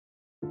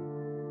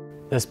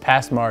This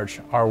past March,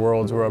 our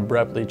worlds were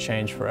abruptly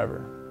changed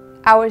forever.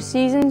 Our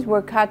seasons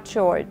were cut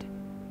short.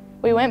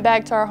 We went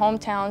back to our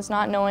hometowns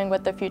not knowing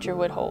what the future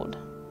would hold.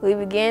 We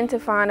began to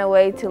find a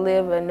way to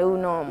live a new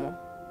normal.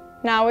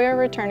 Now we are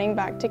returning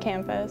back to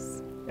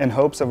campus in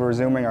hopes of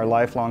resuming our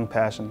lifelong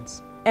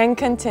passions and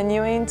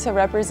continuing to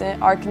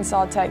represent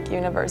Arkansas Tech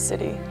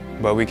University.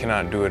 But we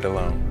cannot do it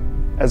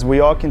alone. As we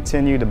all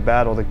continue to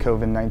battle the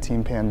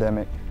COVID-19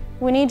 pandemic,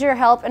 we need your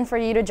help and for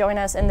you to join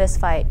us in this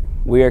fight.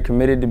 We are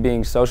committed to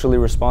being socially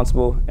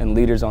responsible and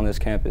leaders on this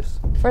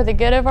campus. For the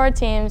good of our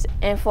teams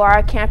and for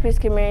our campus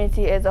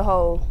community as a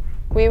whole,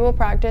 we will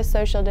practice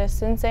social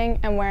distancing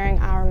and wearing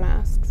our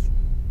masks.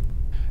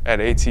 At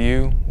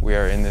ATU, we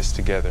are in this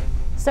together.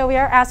 So we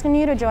are asking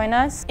you to join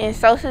us in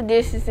social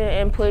distancing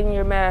and putting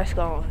your mask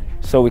on.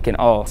 So we can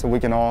all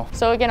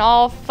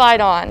fight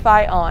on.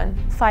 Fight on.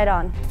 Fight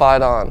on.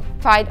 Fight on.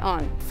 Fight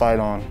on. Fight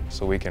on.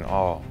 So we can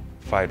all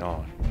fight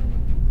on.